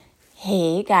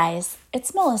Hey guys,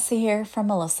 it's Melissa here from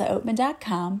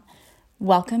melissaoatman.com.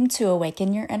 Welcome to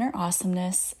Awaken Your Inner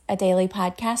Awesomeness, a daily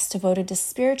podcast devoted to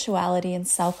spirituality and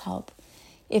self-help.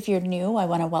 If you're new, I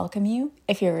want to welcome you.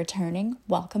 If you're returning,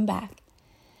 welcome back.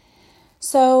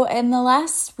 So in the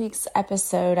last week's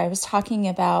episode, I was talking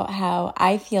about how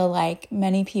I feel like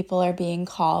many people are being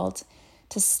called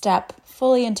to step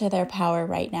fully into their power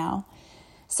right now.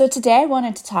 So today I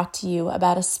wanted to talk to you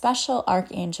about a special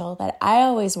archangel that I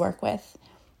always work with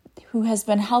who has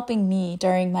been helping me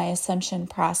during my ascension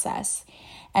process.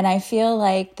 And I feel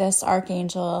like this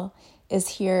archangel is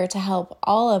here to help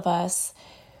all of us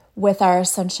with our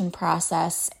ascension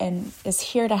process and is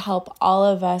here to help all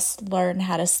of us learn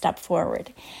how to step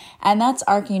forward. And that's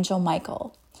Archangel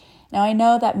Michael. Now I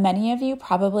know that many of you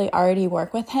probably already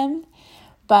work with him,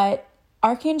 but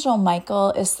Archangel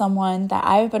Michael is someone that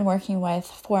I've been working with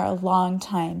for a long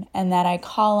time and that I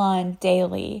call on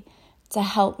daily to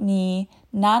help me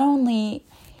not only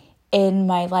in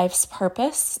my life's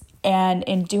purpose and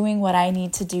in doing what I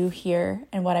need to do here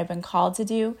and what I've been called to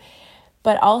do,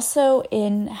 but also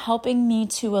in helping me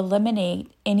to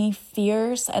eliminate any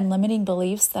fears and limiting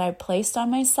beliefs that I've placed on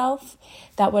myself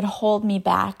that would hold me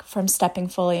back from stepping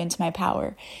fully into my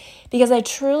power. Because I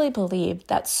truly believe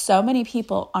that so many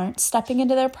people aren't stepping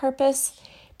into their purpose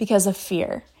because of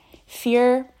fear.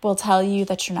 Fear will tell you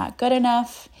that you're not good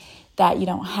enough, that you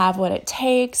don't have what it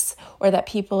takes, or that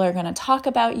people are going to talk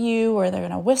about you, or they're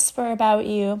going to whisper about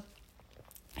you.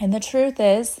 And the truth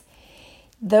is,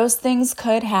 those things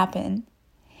could happen.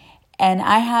 And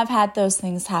I have had those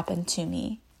things happen to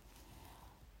me.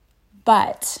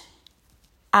 But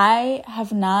I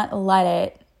have not let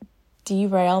it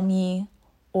derail me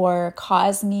or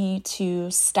cause me to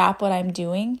stop what I'm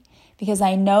doing, because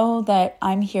I know that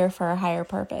I'm here for a higher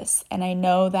purpose. And I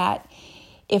know that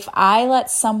if I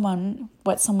let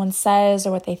what someone says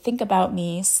or what they think about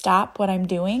me stop what I'm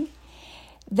doing,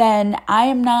 then I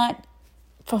am not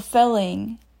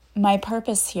fulfilling my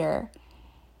purpose here.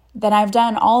 Then I've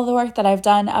done all the work that I've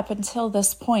done up until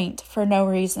this point for no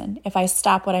reason if I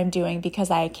stop what I'm doing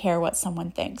because I care what someone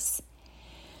thinks.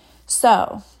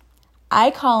 So I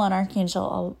call on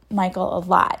Archangel Michael a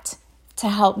lot to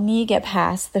help me get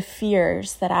past the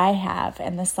fears that I have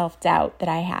and the self-doubt that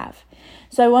I have.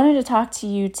 So I wanted to talk to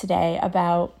you today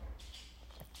about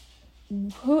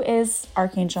who is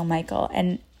Archangel Michael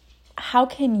and how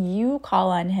can you call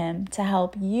on him to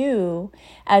help you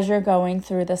as you're going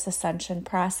through this ascension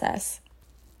process.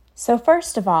 So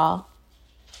first of all,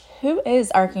 who is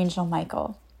Archangel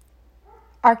Michael?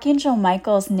 Archangel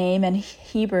Michael's name in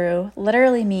Hebrew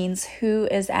literally means who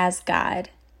is as God,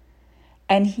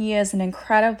 and he is an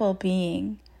incredible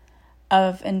being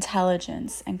of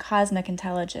intelligence and cosmic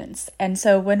intelligence. And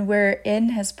so when we're in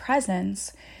his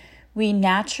presence, we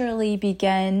naturally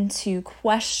begin to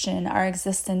question our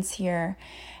existence here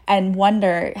and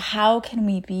wonder, how can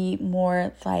we be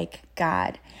more like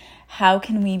God? How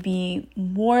can we be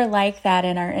more like that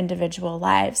in our individual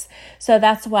lives? So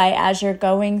that's why as you're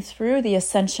going through the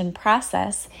ascension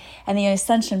process, and the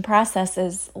ascension process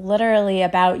is literally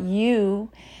about you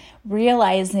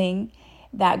realizing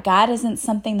that God isn't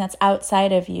something that's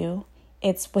outside of you.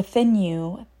 It's within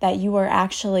you, that you are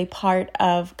actually part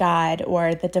of God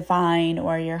or the divine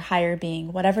or your higher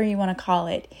being, whatever you want to call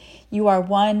it. You are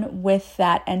one with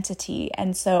that entity.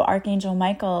 And so Archangel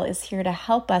Michael is here to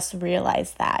help us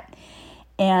realize that.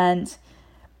 And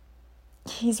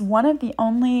he's one of the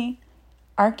only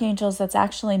archangels that's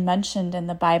actually mentioned in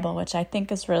the Bible, which I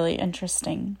think is really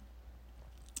interesting.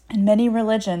 And many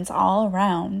religions all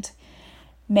around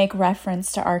make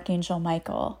reference to Archangel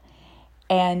Michael.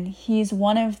 And he's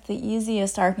one of the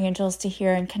easiest archangels to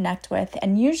hear and connect with.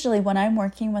 And usually when I'm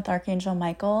working with Archangel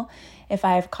Michael, if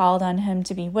I've called on him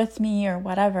to be with me or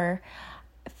whatever,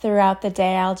 throughout the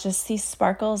day, I'll just see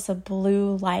sparkles of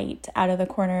blue light out of the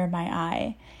corner of my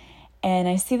eye. And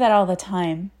I see that all the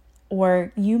time.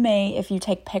 Or you may, if you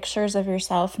take pictures of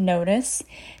yourself, notice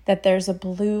that there's a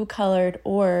blue colored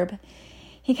orb.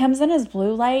 He comes in as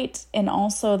blue light, and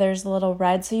also there's a little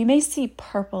red. So you may see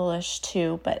purplish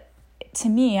too, but to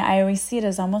me, I always see it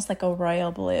as almost like a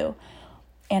royal blue.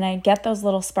 And I get those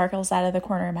little sparkles out of the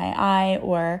corner of my eye,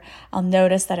 or I'll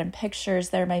notice that in pictures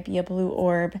there might be a blue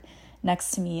orb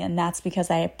next to me. And that's because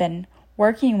I have been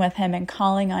working with him and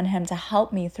calling on him to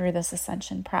help me through this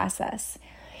ascension process.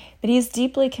 But he's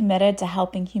deeply committed to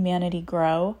helping humanity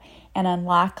grow and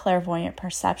unlock clairvoyant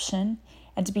perception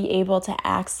and to be able to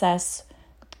access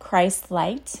Christ's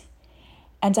light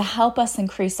and to help us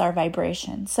increase our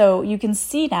vibration. So you can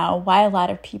see now why a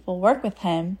lot of people work with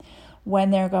him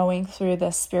when they're going through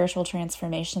this spiritual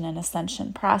transformation and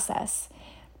ascension process.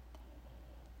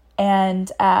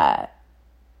 And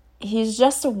he's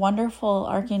just a wonderful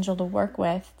archangel to work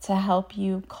with to help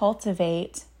you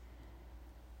cultivate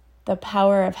the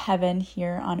power of heaven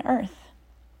here on earth.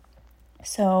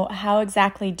 So how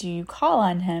exactly do you call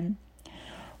on him?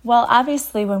 Well,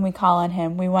 obviously, when we call on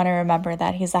him, we want to remember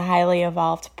that he's a highly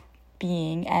evolved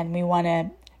being and we want to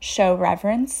show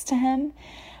reverence to him,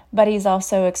 but he's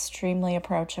also extremely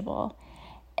approachable.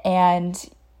 And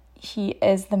he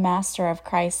is the master of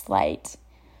Christ's light.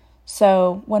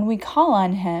 So when we call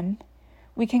on him,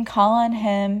 we can call on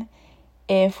him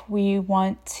if we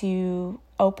want to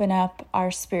open up our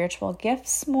spiritual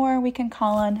gifts more. We can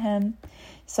call on him.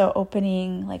 So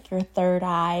opening like your third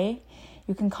eye,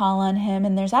 you can call on him.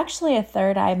 And there's actually a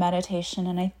third eye meditation,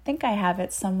 and I think I have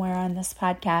it somewhere on this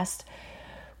podcast,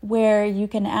 where you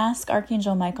can ask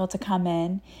Archangel Michael to come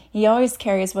in. He always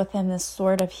carries with him this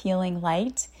sort of healing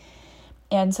light.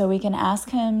 And so we can ask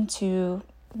him to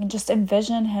just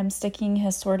envision him sticking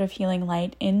his sword of healing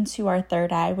light into our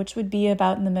third eye, which would be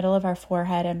about in the middle of our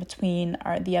forehead and between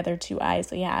the other two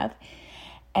eyes we have.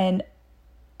 And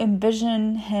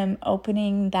envision him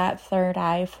opening that third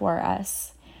eye for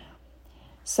us.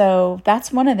 So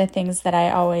that's one of the things that I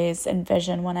always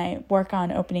envision when I work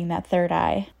on opening that third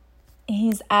eye.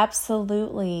 He's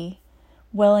absolutely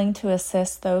willing to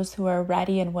assist those who are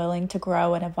ready and willing to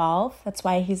grow and evolve. That's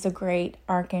why he's a great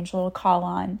archangel to call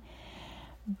on.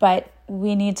 But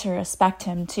we need to respect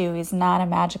him too. He's not a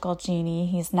magical genie.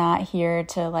 He's not here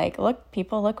to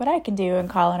look what I can do and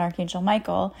call on Archangel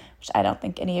Michael, which I don't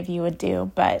think any of you would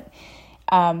do, but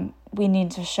we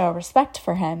need to show respect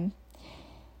for him.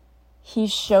 He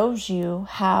shows you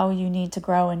how you need to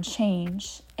grow and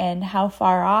change and how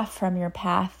far off from your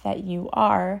path that you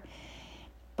are.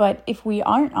 But if we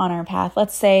aren't on our path,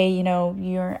 let's say,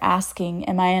 you're asking,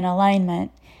 am I in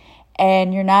alignment?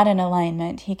 And you're not in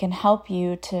alignment, he can help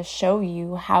you to show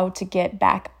you how to get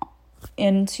back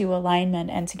into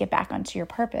alignment and to get back onto your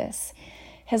purpose.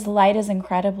 His light is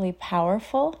incredibly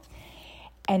powerful,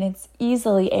 and it's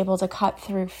easily able to cut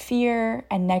through fear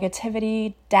and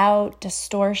negativity, doubt,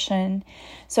 distortion.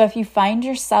 So if you find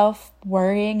yourself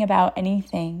worrying about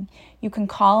anything, you can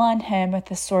call on him with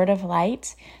the sword of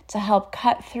light to help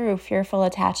cut through fearful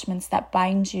attachments that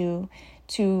bind you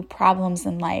to problems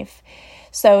in life.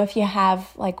 So if you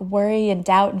have worry and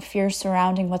doubt and fear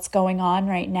surrounding what's going on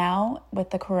right now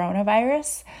with the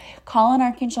coronavirus, call on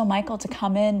Archangel Michael to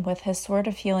come in with his sword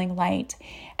of healing light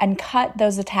and cut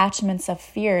those attachments of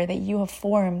fear that you have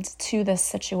formed to this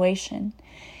situation.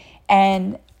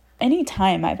 And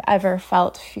anytime I've ever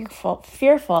felt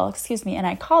fearful, and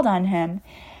I called on him,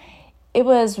 it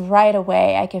was right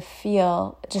away I could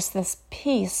feel just this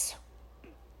peace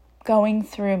going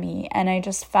through me, and I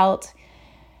just felt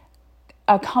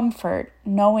a comfort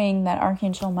knowing that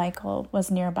Archangel Michael was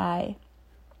nearby.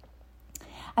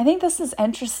 I think this is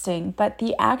interesting, but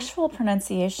the actual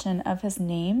pronunciation of his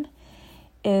name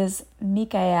is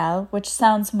Michael, which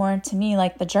sounds more to me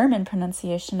like the German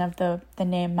pronunciation of the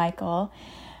name Michael.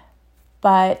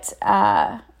 But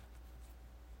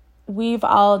we've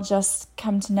all just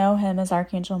come to know him as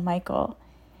Archangel Michael.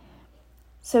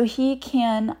 So he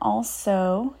can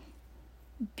also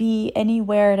be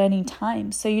anywhere at any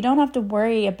time. So you don't have to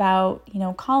worry about,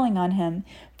 calling on him.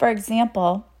 For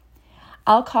example,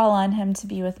 I'll call on him to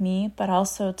be with me, but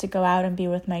also to go out and be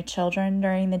with my children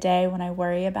during the day when I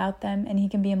worry about them, and he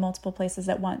can be in multiple places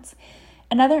at once.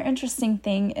 Another interesting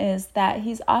thing is that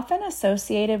he's often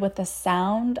associated with the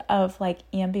sound of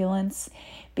ambulance,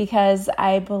 because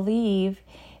I believe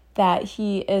that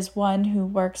he is one who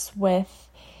works with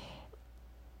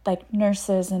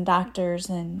nurses and doctors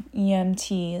and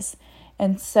EMTs.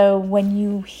 And so when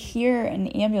you hear an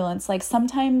ambulance,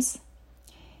 sometimes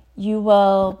you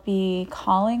will be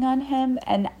calling on him.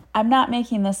 And I'm not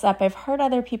making this up. I've heard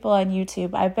other people on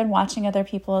YouTube. I've been watching other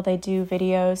people. They do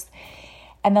videos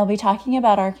and they'll be talking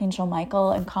about Archangel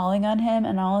Michael and calling on him.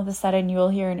 And all of a sudden you will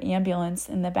hear an ambulance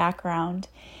in the background.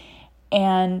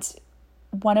 And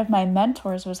one of my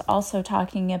mentors was also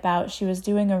talking about, she was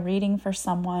doing a reading for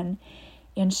someone,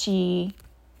 and she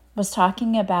was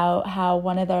talking about how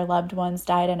one of their loved ones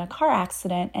died in a car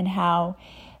accident and how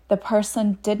the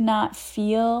person did not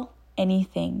feel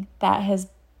anything, that his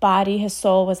body, his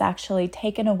soul was actually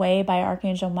taken away by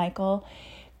Archangel Michael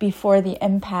before the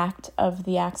impact of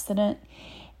the accident.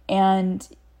 And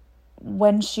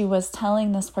when she was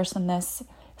telling this person this,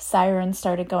 sirens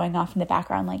started going off in the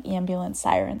background, like ambulance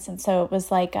sirens. And so it was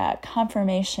like a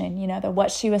confirmation, that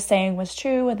what she was saying was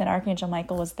true, and that Archangel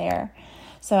Michael was there.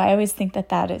 So I always think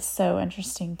that is so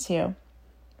interesting too.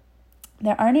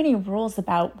 There aren't any rules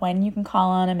about when you can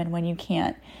call on him and when you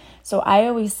can't. So I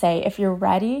always say, if you're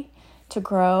ready to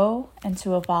grow and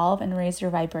to evolve and raise your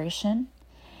vibration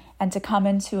and to come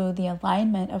into the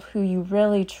alignment of who you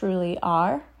really truly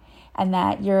are, and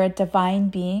that you're a divine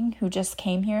being who just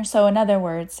came here. So in other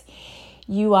words,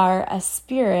 you are a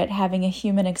spirit having a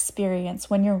human experience.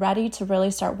 When you're ready to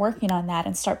really start working on that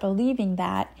and start believing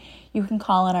that, you can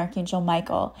call on Archangel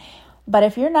Michael. But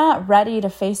if you're not ready to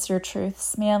face your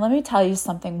truths, man, let me tell you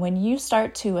something. When you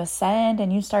start to ascend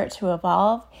and you start to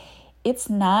evolve, it's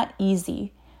not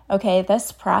easy. Okay,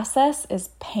 this process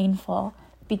is painful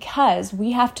because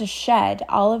we have to shed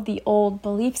all of the old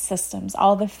belief systems,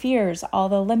 all the fears, all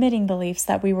the limiting beliefs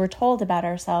that we were told about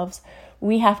ourselves.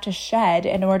 We have to shed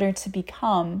in order to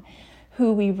become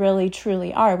who we really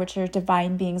truly are, which are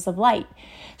divine beings of light.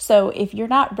 So if you're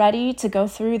not ready to go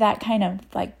through that kind of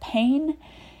like pain,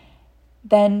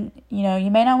 then,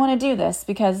 you may not want to do this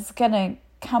because it's going to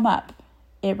come up.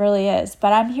 It really is.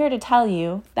 But I'm here to tell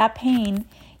you that pain,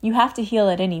 you have to heal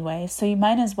it anyway. So you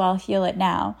might as well heal it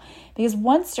now. Because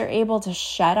once you're able to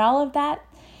shed all of that,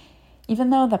 even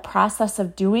though the process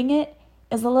of doing it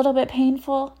is a little bit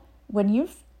painful, when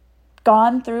you've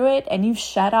gone through it and you've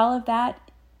shed all of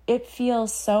that, it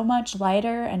feels so much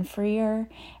lighter and freer,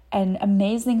 and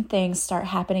amazing things start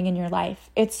happening in your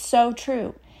life. It's so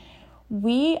true.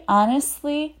 We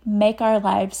honestly make our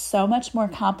lives so much more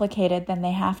complicated than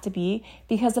they have to be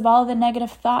because of all the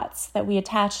negative thoughts that we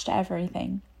attach to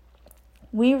everything.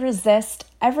 We resist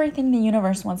everything the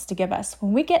universe wants to give us.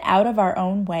 When we get out of our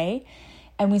own way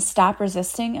and we stop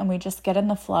resisting and we just get in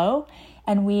the flow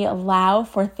and we allow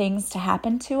for things to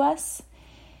happen to us,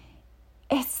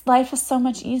 life is so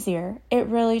much easier. It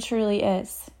really, truly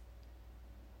is.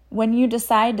 When you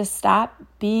decide to stop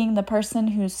being the person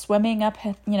who's swimming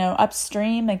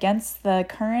upstream against the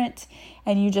current,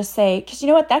 and you just say, because you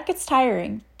know what, that gets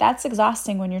tiring. That's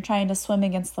exhausting when you're trying to swim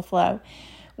against the flow.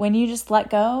 When you just let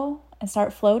go and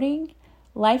start floating,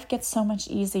 life gets so much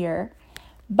easier.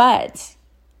 But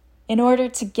in order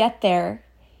to get there,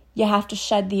 you have to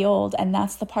shed the old, and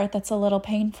that's the part that's a little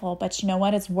painful. But you know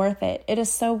what? It's worth it. It is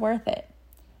so worth it.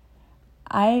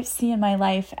 I see in my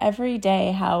life every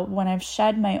day how when I've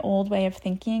shed my old way of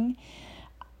thinking,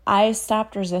 I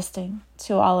stopped resisting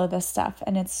to all of this stuff,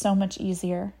 and it's so much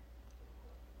easier.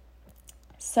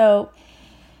 So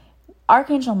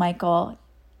Archangel Michael,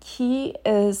 he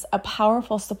is a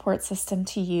powerful support system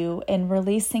to you in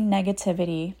releasing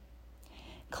negativity,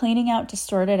 cleaning out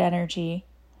distorted energy,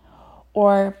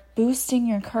 or boosting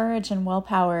your courage and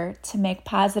willpower to make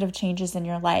positive changes in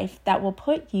your life that will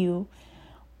put you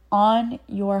on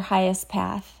your highest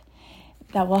path,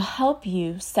 that will help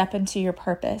you step into your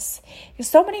purpose. Because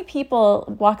so many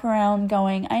people walk around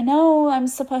going, I know I'm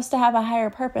supposed to have a higher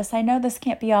purpose. I know this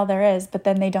can't be all there is, but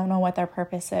then they don't know what their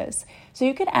purpose is. So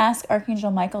you could ask Archangel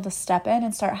Michael to step in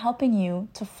and start helping you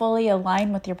to fully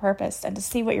align with your purpose and to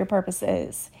see what your purpose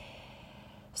is.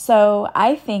 So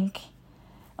I think,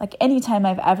 like anytime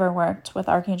I've ever worked with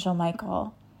Archangel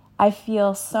Michael, I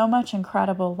feel so much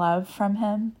incredible love from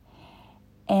him.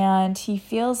 And he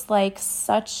feels like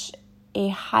such a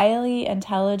highly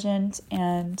intelligent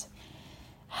and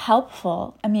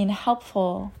helpful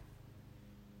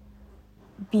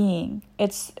being.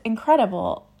 It's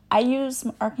incredible. I use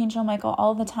Archangel Michael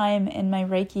all the time in my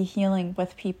Reiki healing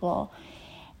with people.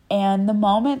 And the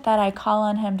moment that I call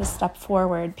on him to step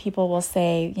forward, people will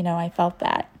say, I felt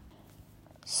that.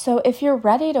 So if you're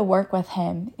ready to work with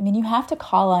him, you have to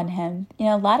call on him.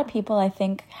 A lot of people, I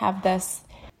think, have this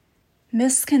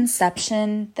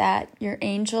misconception that your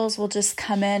angels will just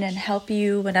come in and help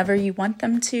you whenever you want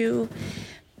them to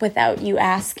without you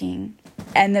asking.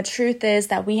 And the truth is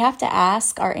that we have to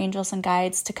ask our angels and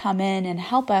guides to come in and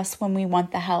help us when we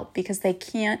want the help, because they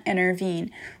can't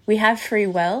intervene. We have free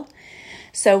will.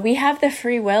 So we have the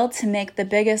free will to make the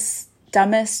biggest,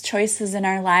 dumbest choices in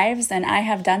our lives, and I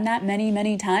have done that many,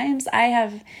 many times. I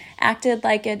have acted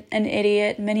like an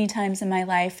idiot many times in my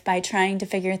life by trying to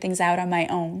figure things out on my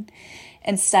own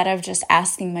instead of just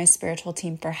asking my spiritual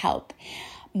team for help.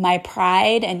 My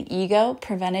pride and ego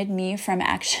prevented me from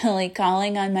actually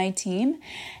calling on my team,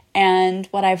 and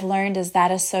what I've learned is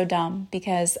that is so dumb,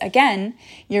 because again,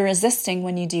 you're resisting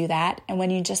when you do that. And when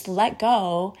you just let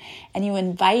go and you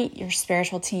invite your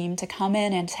spiritual team to come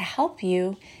in and to help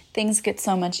you, things get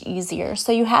so much easier.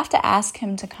 So you have to ask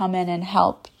him to come in and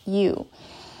help you.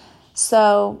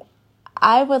 So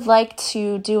I would like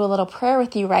to do a little prayer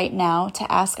with you right now to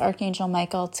ask Archangel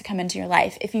Michael to come into your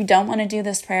life. If you don't want to do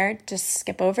this prayer, just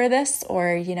skip over this,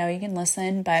 or, you can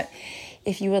listen. But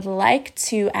if you would like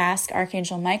to ask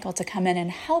Archangel Michael to come in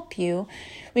and help you,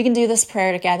 we can do this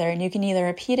prayer together. And you can either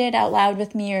repeat it out loud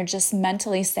with me or just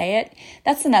mentally say it.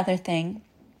 That's another thing.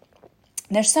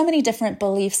 There's so many different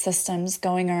belief systems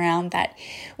going around that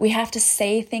we have to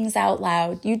say things out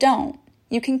loud. You don't.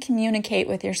 You can communicate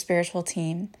with your spiritual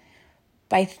team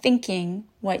by thinking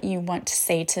what you want to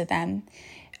say to them.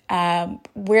 I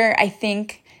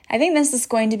think this is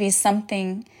going to be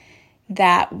something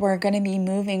that we're going to be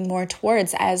moving more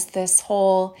towards as this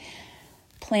whole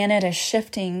planet is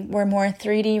shifting. We're more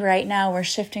 3D right now. We're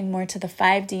shifting more to the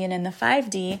 5D. And in the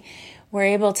 5D, we're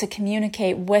able to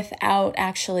communicate without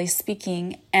actually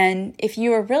speaking. And if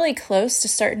you are really close to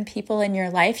certain people in your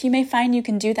life, you may find you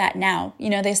can do that now. You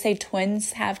know, they say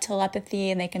twins have telepathy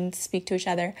and they can speak to each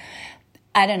other.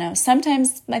 I don't know.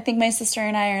 Sometimes I think my sister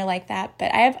and I are like that,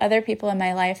 but I have other people in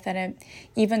my life that I'm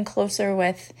even closer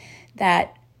with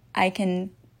that I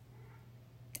can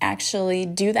actually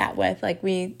do that with.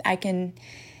 I can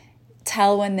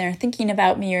tell when they're thinking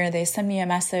about me or they send me a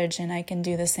message, and I can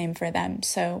do the same for them.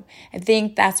 So I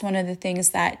think that's one of the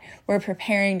things that we're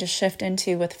preparing to shift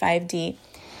into with 5D.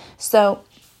 So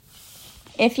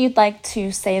if you'd like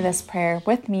to say this prayer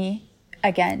with me,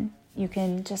 again, you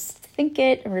can just think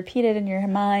it and repeat it in your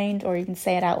mind, or you can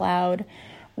say it out loud,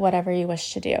 whatever you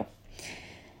wish to do.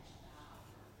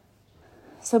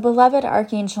 So, beloved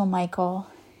Archangel Michael,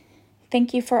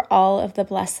 thank you for all of the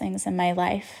blessings in my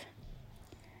life.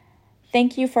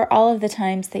 Thank you for all of the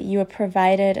times that you have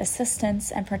provided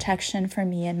assistance and protection for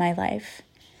me in my life.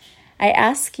 I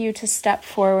ask you to step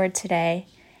forward today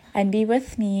and be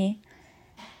with me,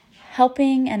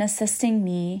 helping and assisting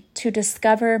me to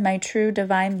discover my true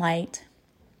divine light,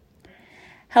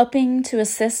 helping to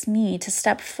assist me to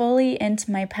step fully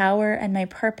into my power and my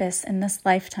purpose in this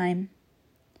lifetime.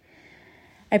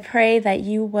 I pray that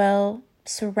you will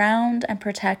surround and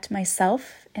protect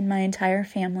myself and my entire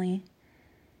family,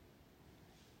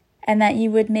 and that you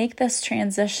would make this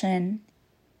transition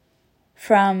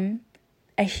from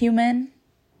a human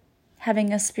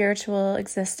having a spiritual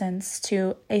existence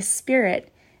to a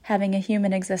spirit having a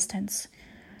human existence,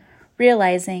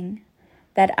 realizing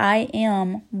that I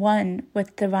am one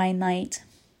with divine light,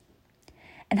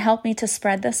 and help me to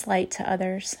spread this light to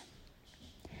others.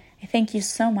 I thank you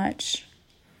so much.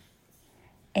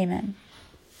 Amen.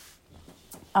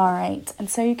 All right. And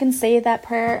so you can say that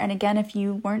prayer. And again, if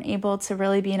you weren't able to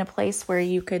really be in a place where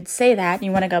you could say that, and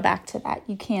you want to go back to that,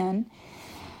 you can.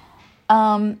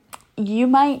 You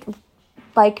might,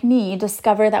 like me,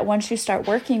 discover that once you start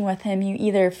working with him, you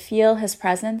either feel his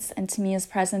presence, and to me, his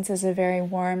presence is a very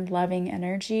warm, loving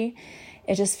energy.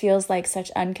 It just feels like such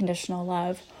unconditional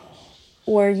love.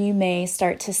 Or you may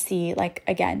start to see, like,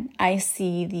 again, I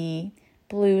see the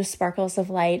blue sparkles of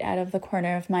light out of the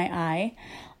corner of my eye.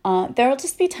 There will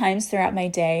just be times throughout my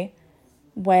day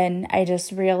when I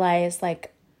just realize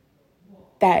like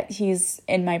that he's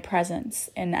in my presence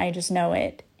and I just know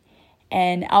it.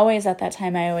 And always at that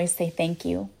time, I always say thank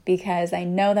you, because I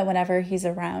know that whenever he's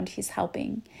around, he's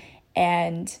helping.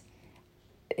 And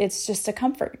it's just a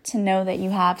comfort to know that you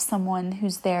have someone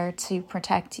who's there to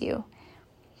protect you.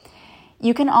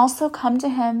 You can also come to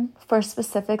him for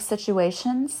specific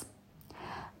situations.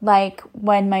 Like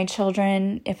when my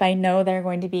children, if I know they're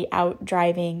going to be out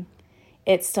driving,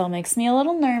 it still makes me a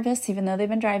little nervous, even though they've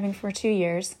been driving for 2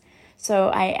 years. So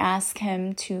I ask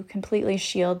him to completely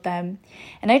shield them.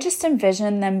 And I just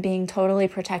envision them being totally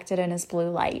protected in his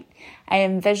blue light. I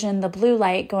envision the blue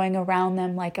light going around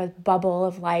them like a bubble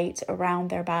of light around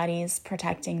their bodies,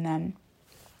 protecting them.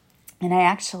 And I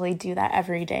actually do that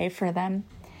every day for them.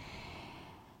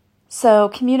 So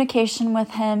communication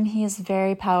with him, he is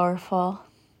very powerful,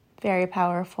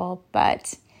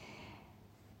 but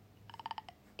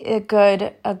a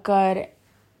good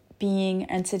being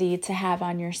entity to have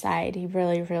on your side. He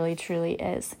really, really, truly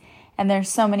is. And there's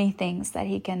so many things that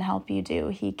he can help you do.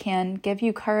 He can give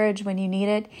you courage when you need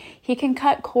it. He can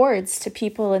cut cords to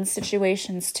people and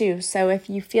situations too. So if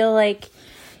you feel like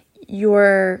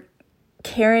you're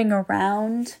carrying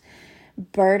around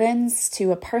burdens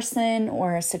to a person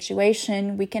or a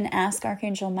situation, we can ask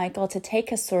Archangel Michael to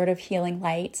take a sword of healing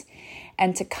light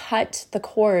and to cut the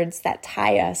cords that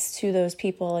tie us to those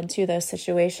people and to those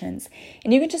situations.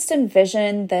 And you can just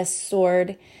envision this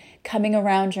sword coming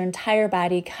around your entire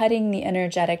body, cutting the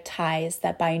energetic ties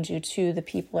that bind you to the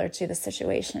people or to the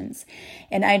situations.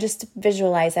 And I just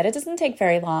visualize that. It doesn't take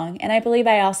very long. And I believe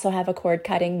I also have a cord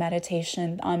cutting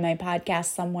meditation on my podcast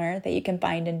somewhere that you can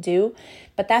find and do.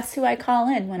 But that's who I call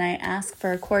in when I ask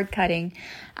for a cord cutting.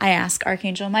 I ask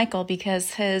Archangel Michael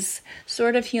because his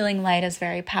sword of healing light is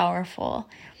very powerful.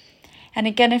 And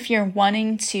again, if you're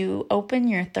wanting to open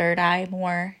your third eye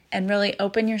more and really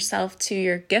open yourself to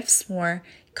your gifts more,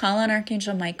 call on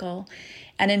Archangel Michael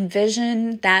and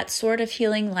envision that sort of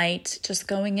healing light just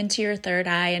going into your third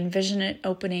eye. Envision it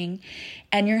opening.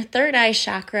 And your third eye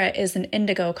chakra is an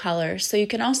indigo color. So you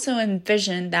can also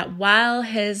envision that while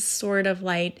his sword of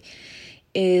light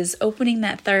is opening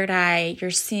that third eye, you're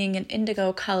seeing an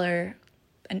indigo color,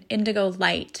 an indigo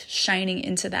light shining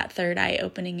into that third eye,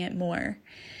 opening it more.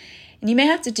 And you may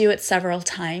have to do it several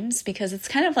times because it's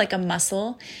kind of like a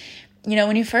muscle. You know,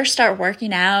 when you first start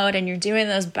working out and you're doing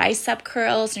those bicep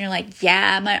curls and you're like,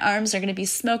 yeah, my arms are going to be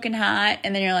smoking hot.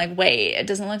 And then you're like, wait, it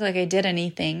doesn't look like I did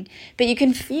anything. But you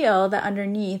can feel that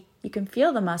underneath, you can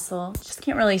feel the muscle. You just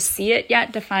can't really see it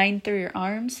yet defined through your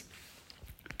arms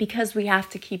because we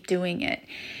have to keep doing it.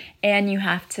 And you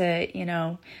have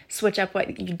to, switch up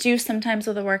what you do sometimes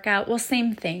with a workout. Well,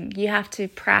 same thing. You have to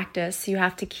practice. You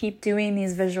have to keep doing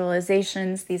these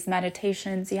visualizations, these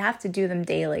meditations. You have to do them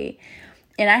daily.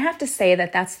 And I have to say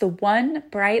that that's the one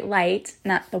bright light,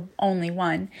 not the only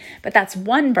one, but that's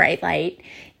one bright light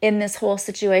in this whole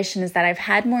situation is that I've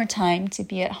had more time to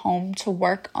be at home to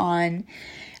work on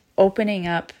opening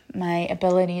up my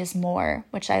abilities more,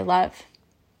 which I love.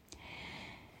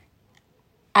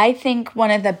 I think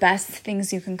one of the best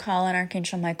things you can call on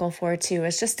Archangel Michael for too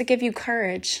is just to give you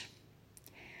courage.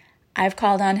 I've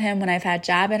called on him when I've had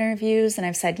job interviews and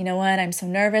I've said, you know what, I'm so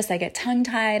nervous, I get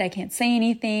tongue-tied, I can't say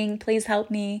anything, please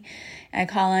help me. And I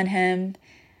call on him.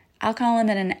 I'll call him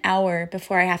in an hour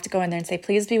before I have to go in there and say,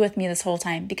 please be with me this whole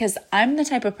time. Because I'm the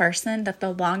type of person that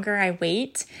the longer I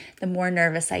wait, the more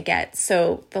nervous I get.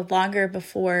 So the longer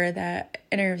before the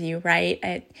interview, right?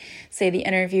 I say the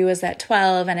interview is at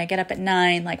 12 and I get up at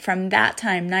 9. Like from that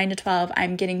time, 9 to 12,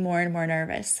 I'm getting more and more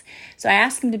nervous. So I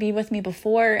ask him to be with me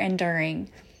before and during.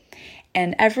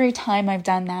 And every time I've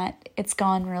done that, it's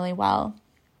gone really well.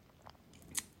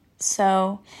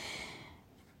 So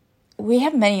we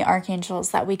have many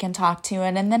archangels that we can talk to.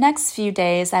 And in the next few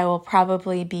days, I will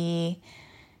probably be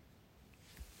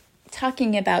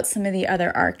talking about some of the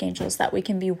other archangels that we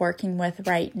can be working with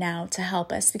right now to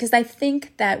help us. Because I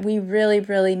think that we really,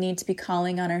 really need to be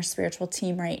calling on our spiritual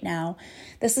team right now.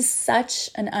 This is such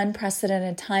an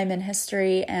unprecedented time in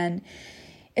history, and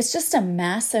it's just a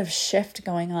massive shift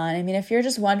going on. I mean, if you're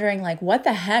just wondering, like, what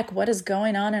the heck, what is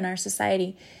going on in our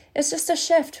society? It's just a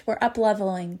shift. We're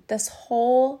up-leveling. This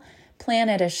whole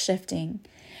planet is shifting.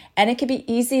 And it can be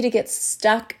easy to get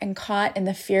stuck and caught in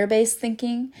the fear-based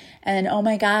thinking and, oh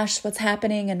my gosh, what's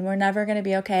happening and we're never going to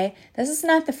be okay. This is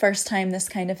not the first time this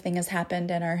kind of thing has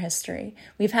happened in our history.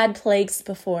 We've had plagues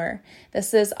before.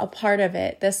 This is a part of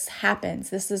it. This happens.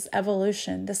 This is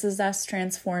evolution. This is us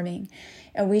transforming.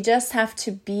 And we just have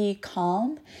to be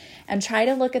calm and try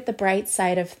to look at the bright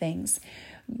side of things.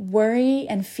 Worry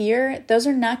and fear, those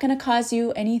are not going to cause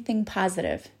you anything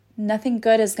positive. Nothing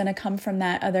good is going to come from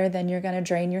that other than you're going to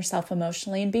drain yourself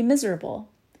emotionally and be miserable.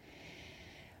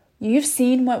 You've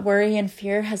seen what worry and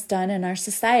fear has done in our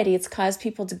society. It's caused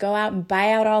people to go out and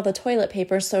buy out all the toilet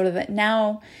paper so that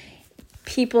now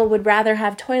people would rather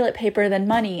have toilet paper than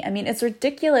money. I mean, it's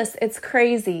ridiculous. It's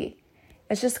crazy.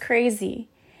 It's just crazy.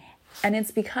 And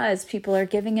it's because people are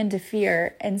giving into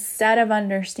fear instead of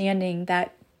understanding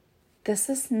that this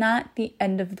is not the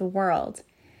end of the world.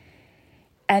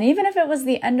 And even if it was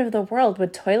the end of the world,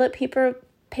 would toilet paper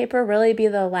really be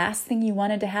the last thing you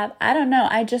wanted to have? I don't know.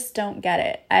 I just don't get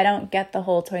it. I don't get the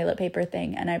whole toilet paper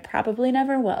thing, and I probably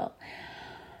never will.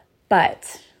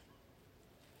 But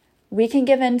we can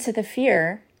give in to the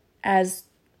fear, as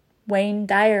Wayne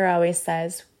Dyer always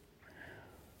says.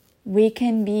 We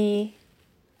can be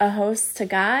a host to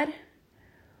God,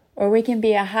 or we can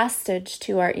be a hostage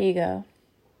to our ego.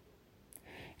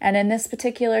 And in this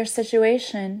particular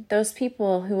situation, those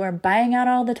people who are buying out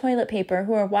all the toilet paper,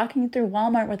 who are walking through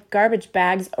Walmart with garbage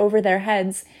bags over their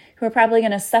heads, who are probably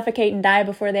going to suffocate and die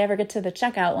before they ever get to the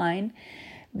checkout line,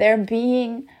 they're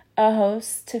being a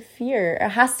host to fear, a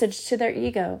hostage to their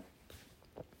ego.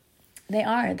 They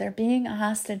are. They're being a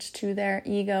hostage to their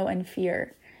ego and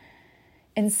fear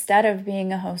instead of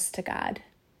being a host to God.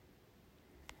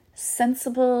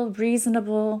 Sensible,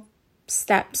 reasonable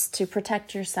steps to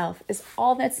protect yourself is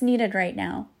all that's needed right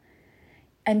now.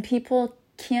 And people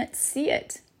can't see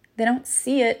it. They don't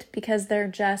see it because they're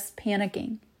just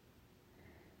panicking.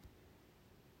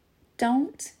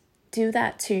 Don't do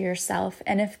that to yourself.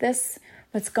 And if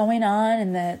what's going on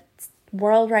in the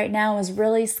world right now is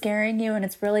really scaring you and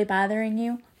it's really bothering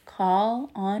you, call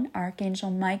on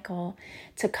Archangel Michael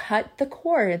to cut the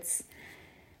cords,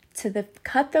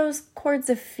 cut those cords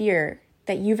of fear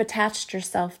that you've attached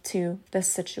yourself to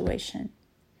this situation.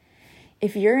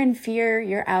 If you're in fear,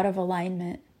 you're out of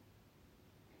alignment.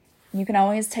 You can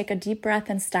always take a deep breath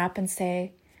and stop and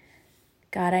say,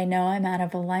 God, I know I'm out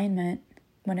of alignment.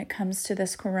 when it comes to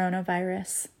this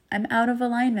coronavirus. I'm out of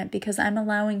alignment because I'm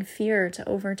allowing fear to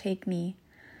overtake me.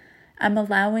 I'm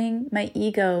allowing my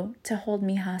ego to hold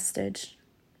me hostage.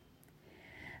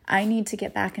 I need to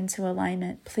get back into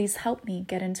alignment. Please help me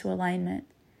get into alignment.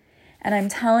 And I'm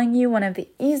telling you, one of the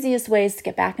easiest ways to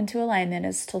get back into alignment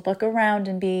is to look around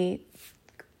and be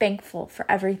thankful for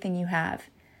everything you have.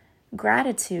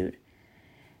 Gratitude.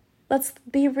 Let's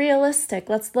be realistic.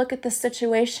 Let's look at the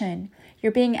situation.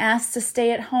 You're being asked to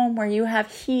stay at home where you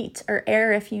have heat or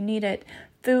air if you need it,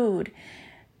 food.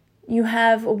 You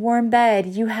have a warm bed.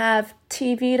 You have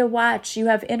TV to watch. You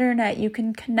have internet. You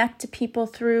can connect to people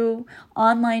through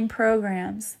online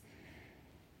programs.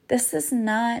 This is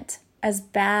not as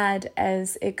bad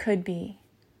as it could be.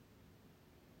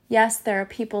 Yes, there are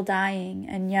people dying,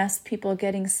 and yes, people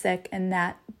getting sick, and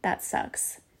that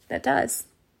sucks. That does.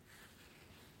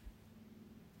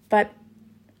 But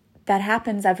that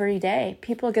happens every day.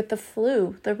 People get the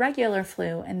flu, the regular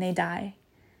flu, and they die.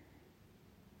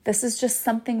 This is just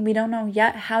something we don't know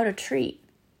yet how to treat.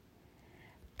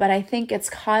 But I think it's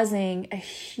causing a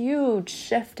huge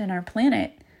shift in our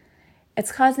planet.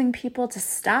 It's causing people to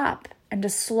stop and to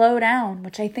slow down,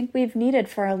 which I think we've needed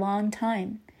for a long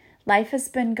time. Life has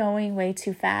been going way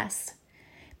too fast.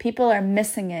 People are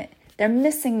missing it. They're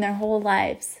missing their whole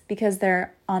lives because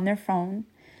they're on their phone.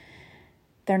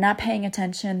 They're not paying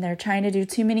attention. They're trying to do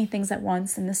too many things at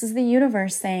once. And this is the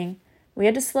universe saying, we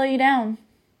had to slow you down.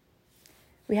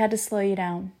 We had to slow you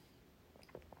down.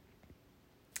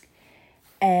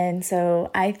 And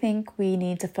so I think we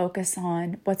need to focus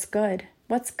on what's good,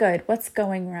 what's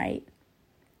going right.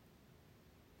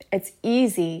 It's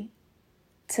easy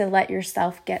to let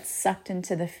yourself get sucked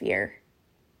into the fear.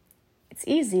 It's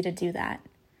easy to do that.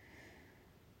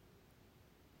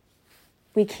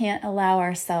 We can't allow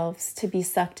ourselves to be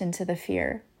sucked into the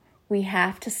fear. We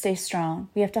have to stay strong.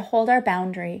 We have to hold our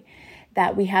boundary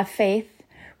that we have faith.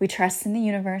 We trust in the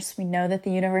universe. We know that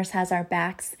the universe has our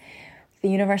backs. The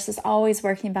universe is always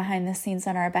working behind the scenes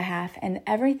on our behalf, and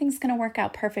everything's going to work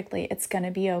out perfectly. It's going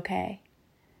to be okay.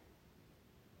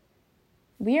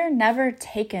 We are never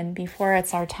taken before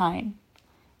it's our time,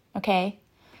 okay?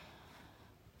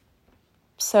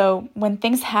 So when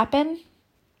things happen,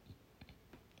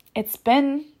 it's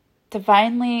been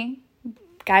divinely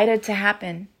guided to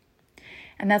happen.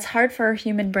 And that's hard for our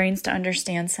human brains to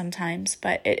understand sometimes,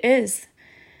 but it is.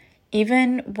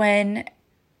 Even when,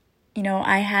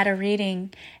 I had a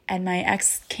reading and my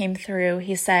ex came through,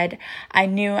 he said, I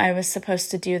knew I was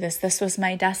supposed to do this. This was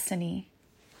my destiny.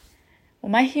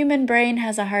 Well, my human brain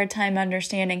has a hard time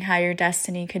understanding how your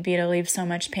destiny could be to leave so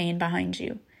much pain behind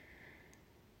you.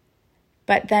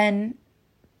 But then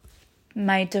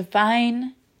my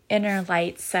divine inner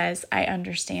light says, I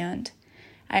understand.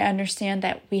 I understand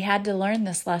that we had to learn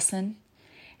this lesson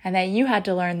and that you had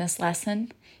to learn this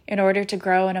lesson in order to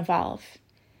grow and evolve.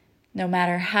 No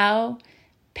matter how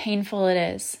painful it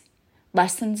is,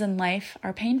 lessons in life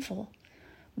are painful.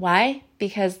 Why?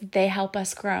 Because they help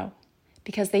us grow.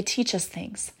 Because they teach us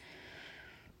things.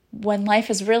 When life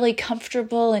is really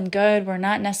comfortable and good, we're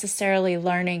not necessarily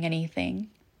learning anything.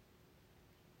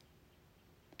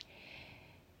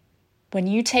 When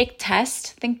you take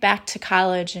tests, think back to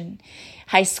college and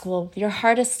high school, your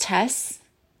hardest tests,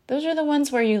 those are the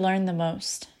ones where you learn the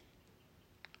most.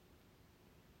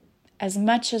 As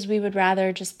much as we would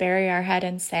rather just bury our head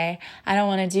and say, I don't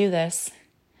want to do this.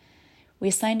 We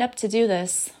signed up to do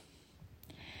this.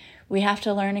 We have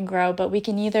to learn and grow, but we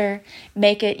can either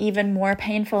make it even more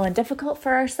painful and difficult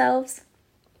for ourselves,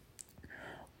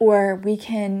 or we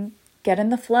can get in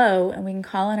the flow and we can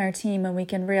call on our team and we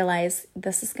can realize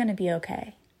this is going to be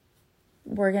okay.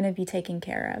 We're going to be taken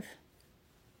care of.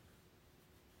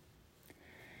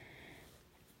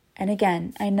 And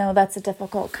again, I know that's a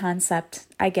difficult concept.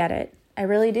 I get it. I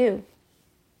really do.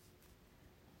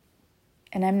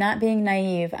 And I'm not being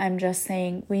naive. I'm just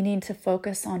saying we need to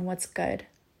focus on what's good.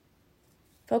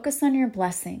 Focus on your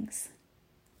blessings.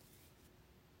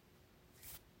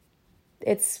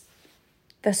 It's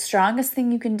the strongest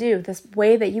thing you can do. This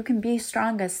way that you can be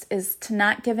strongest is to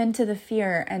not give in to the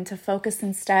fear and to focus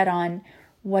instead on,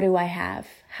 what do I have?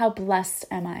 How blessed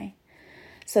am I?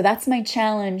 So that's my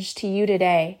challenge to you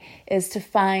today, is to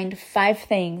find 5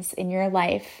 things in your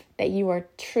life that you are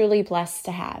truly blessed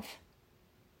to have.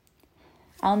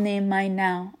 I'll name mine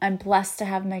now. I'm blessed to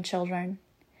have my children.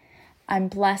 I'm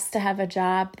blessed to have a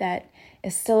job that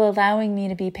is still allowing me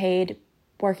to be paid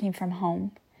working from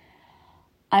home.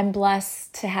 I'm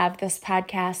blessed to have this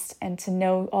podcast and to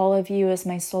know all of you as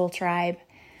my soul tribe.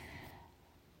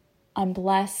 I'm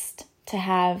blessed to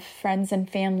have friends and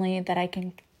family that I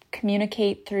can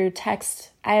communicate through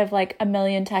text. I have like 1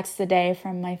 million texts a day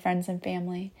from my friends and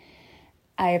family.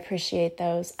 I appreciate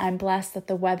those. I'm blessed that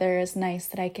the weather is nice,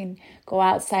 that I can go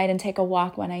outside and take a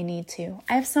walk when I need to.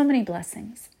 I have so many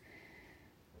blessings.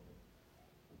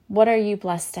 What are you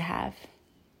blessed to have?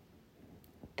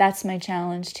 That's my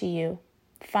challenge to you.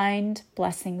 Find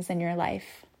blessings in your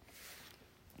life.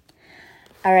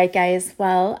 All right, guys.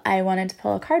 Well, I wanted to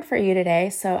pull a card for you today,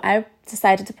 so I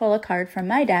decided to pull a card from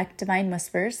my deck, Divine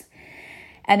Whispers,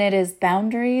 and it is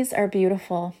Boundaries Are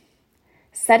Beautiful.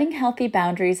 Setting healthy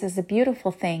boundaries is a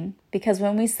beautiful thing because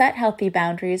when we set healthy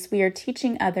boundaries, we are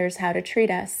teaching others how to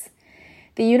treat us.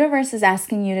 The universe is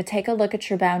asking you to take a look at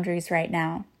your boundaries right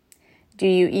now. Do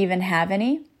you even have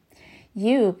any?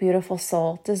 You, beautiful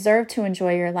soul, deserve to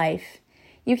enjoy your life.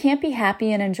 You can't be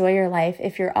happy and enjoy your life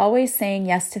if you're always saying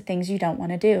yes to things you don't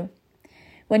want to do.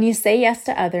 When you say yes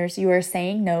to others, you are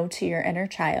saying no to your inner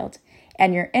child,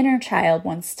 and your inner child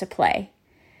wants to play.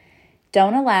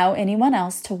 Don't allow anyone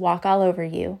else to walk all over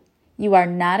you. You are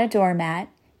not a doormat.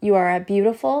 You are a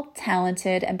beautiful,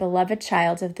 talented, and beloved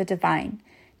child of the divine.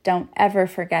 Don't ever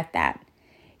forget that.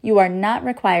 You are not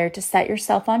required to set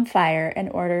yourself on fire in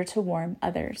order to warm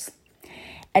others.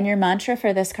 And your mantra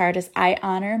for this card is, I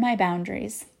honor my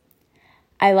boundaries.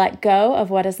 I let go of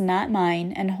what is not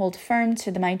mine and hold firm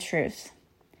to my truth.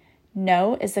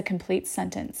 No is a complete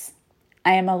sentence.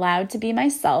 I am allowed to be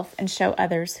myself and show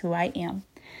others who I am.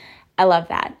 I love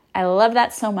that. I love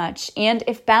that so much. And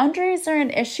if boundaries are an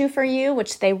issue for you,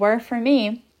 which they were for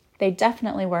me, they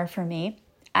definitely were for me,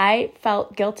 I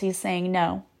felt guilty saying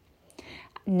no.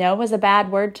 No was a bad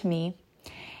word to me.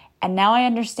 And now I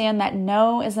understand that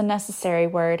no is a necessary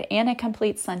word and a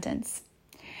complete sentence.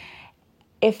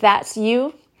 If that's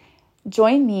you,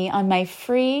 join me on my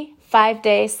free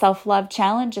 5-day self-love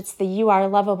challenge. It's the You Are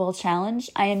Lovable challenge.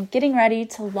 I am getting ready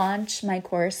to launch my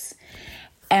course,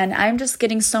 and I'm just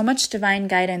getting so much divine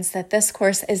guidance that this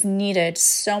course is needed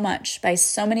so much by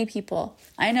so many people.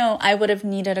 I know I would have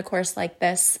needed a course like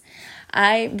this.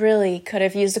 I really could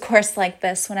have used a course like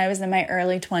this when I was in my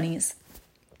early 20s.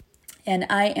 And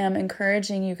I am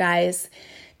encouraging you guys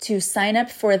to sign up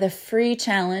for the free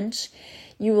challenge.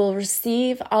 You will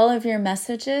receive all of your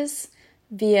messages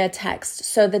via text.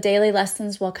 So the daily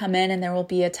lessons will come in and there will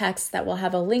be a text that will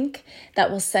have a link that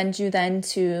will send you then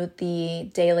to the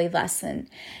daily lesson.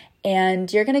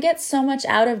 And you're going to get so much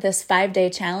out of this 5-day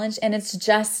challenge, and it's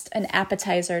just an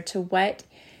appetizer to whet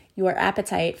your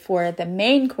appetite for the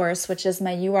main course, which is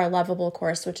my You Are Lovable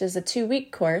course, which is a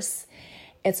 2-week course.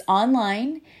 It's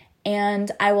online. And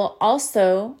I will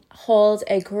also hold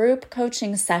a group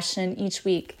coaching session each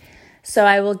week. So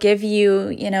I will give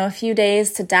you, a few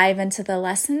days to dive into the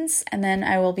lessons, and then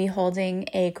I will be holding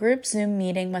a group Zoom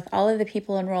meeting with all of the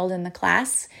people enrolled in the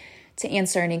class to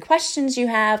answer any questions you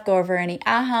have, go over any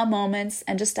aha moments,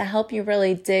 and just to help you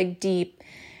really dig deep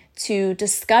to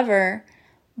discover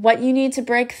what you need to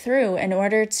break through in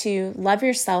order to love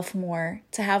yourself more,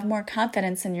 to have more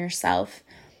confidence in yourself,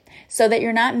 so that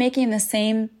you're not making the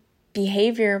same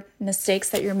behavior mistakes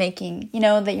that you're making,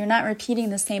 that you're not repeating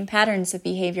the same patterns of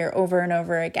behavior over and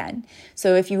over again.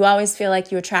 So if you always feel like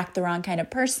you attract the wrong kind of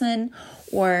person,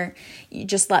 or you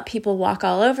just let people walk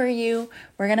all over you,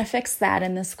 we're going to fix that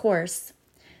in this course.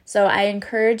 So I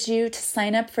encourage you to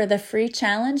sign up for the free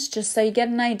challenge just so you get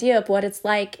an idea of what it's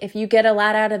like. If you get a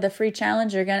lot out of the free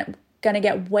challenge, you're going to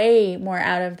get way more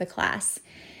out of the class.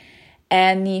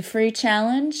 And the free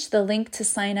challenge, the link to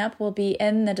sign up will be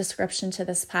in the description to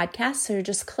this podcast. So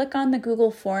just click on the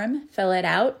Google form, fill it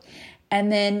out, and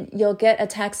then you'll get a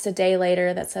text a day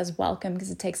later that says welcome,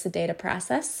 because it takes a day to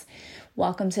process.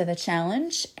 Welcome to the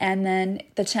challenge. And then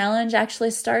the challenge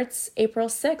actually starts April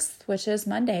 6th, which is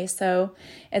Monday. So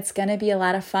it's going to be a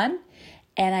lot of fun,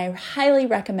 and I highly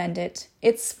recommend it.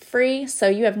 It's free, so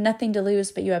you have nothing to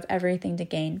lose, but you have everything to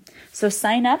gain. So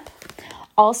sign up.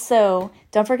 Also,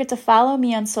 don't forget to follow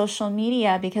me on social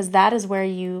media, because that is where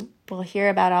you will hear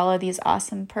about all of these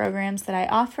awesome programs that I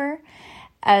offer,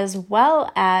 as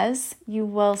well as you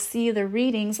will see the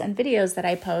readings and videos that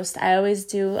I post. I always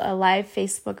do a live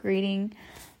Facebook reading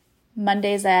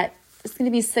Mondays it's going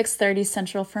to be 6:30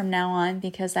 Central from now on,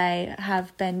 because I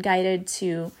have been guided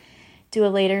to do a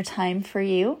later time for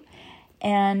you.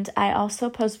 And I also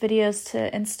post videos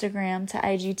to Instagram, to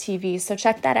IGTV, so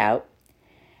check that out.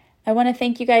 I want to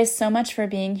thank you guys so much for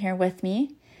being here with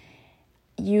me.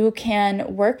 You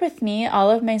can work with me.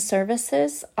 All of my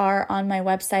services are on my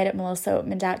website at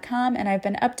melissaoatman.com, and I've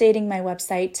been updating my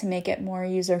website to make it more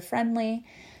user-friendly.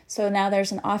 So now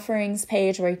there's an offerings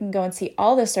page where you can go and see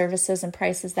all the services and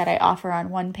prices that I offer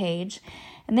on one page.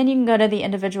 And then you can go to the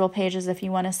individual pages if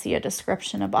you want to see a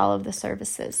description of all of the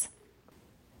services.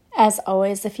 As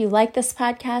always, if you like this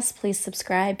podcast, please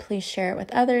subscribe, please share it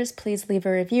with others, please leave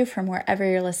a review from wherever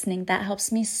you're listening. That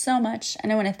helps me so much,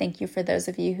 and I want to thank you for those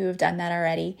of you who have done that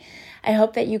already. I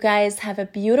hope that you guys have a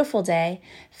beautiful day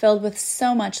filled with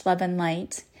so much love and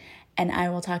light, and I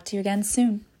will talk to you again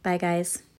soon. Bye, guys.